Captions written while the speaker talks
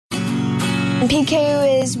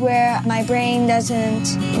PKU is where my brain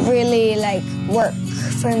doesn't really work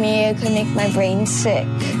for me. It could make my brain sick.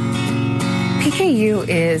 PKU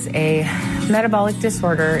is a metabolic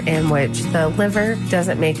disorder in which the liver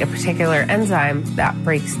doesn't make a particular enzyme that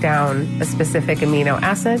breaks down a specific amino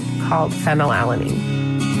acid called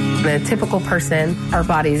phenylalanine. The typical person, our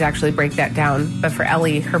bodies actually break that down, but for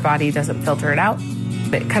Ellie, her body doesn't filter it out.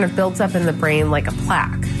 It kind of builds up in the brain like a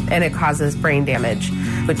plaque, and it causes brain damage,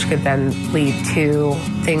 which could then lead to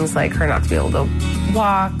things like her not to be able to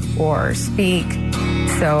walk or speak.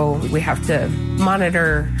 So we have to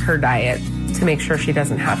monitor her diet to make sure she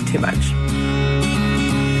doesn't have too much.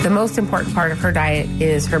 The most important part of her diet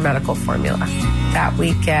is her medical formula that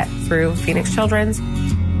we get through Phoenix Children's.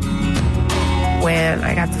 When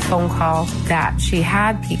I got the phone call that she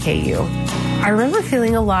had PKU, I remember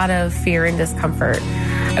feeling a lot of fear and discomfort.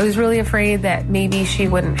 I was really afraid that maybe she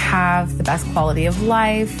wouldn't have the best quality of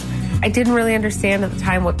life. I didn't really understand at the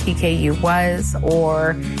time what PKU was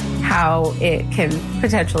or how it can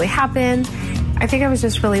potentially happen. I think I was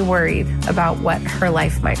just really worried about what her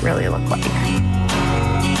life might really look like.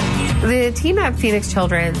 The team at Phoenix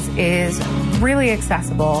Children's is really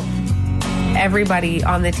accessible. Everybody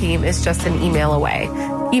on the team is just an email away.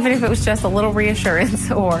 Even if it was just a little reassurance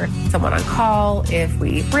or someone on call, if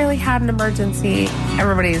we really had an emergency,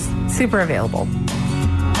 everybody's super available.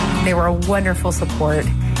 They were a wonderful support.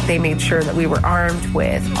 They made sure that we were armed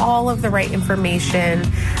with all of the right information.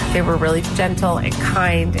 They were really gentle and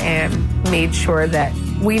kind and made sure that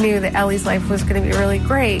we knew that Ellie's life was going to be really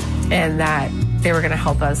great and that they were going to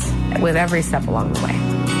help us with every step along the way.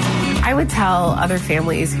 I would tell other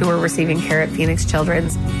families who were receiving care at Phoenix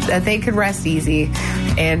Children's that they could rest easy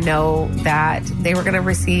and know that they were going to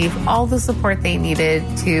receive all the support they needed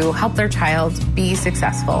to help their child be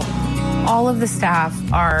successful. All of the staff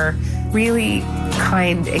are really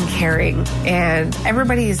kind and caring, and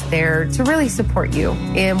everybody is there to really support you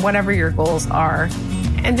in whatever your goals are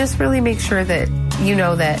and just really make sure that you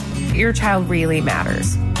know that your child really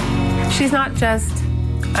matters. She's not just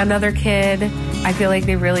another kid. I feel like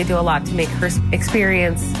they really do a lot to make her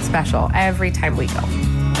experience special every time we go.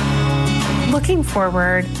 Looking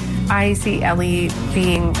forward, I see Ellie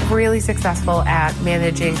being really successful at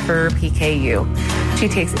managing her PKU. She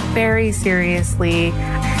takes it very seriously.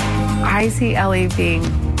 I see Ellie being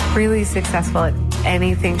really successful at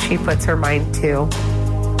anything she puts her mind to.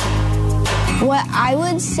 What I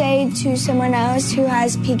would say to someone else who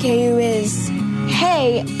has PKU is,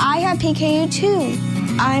 hey, I have PKU too.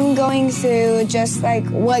 I'm going through just like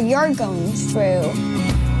what you're going through.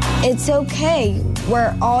 It's okay.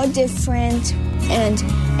 We're all different, and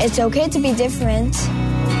it's okay to be different.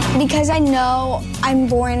 Because I know I'm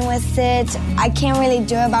born with it, I can't really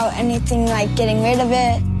do about anything like getting rid of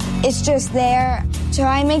it. It's just there, so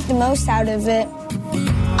I make the most out of it.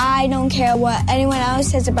 I don't care what anyone else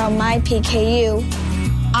says about my PKU.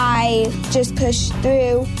 I just push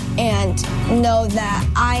through and know that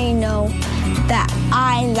I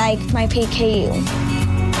like my PKU.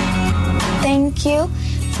 Thank you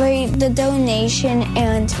for the donation,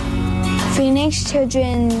 and Phoenix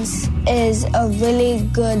Children's is a really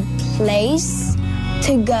good place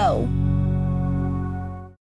to go.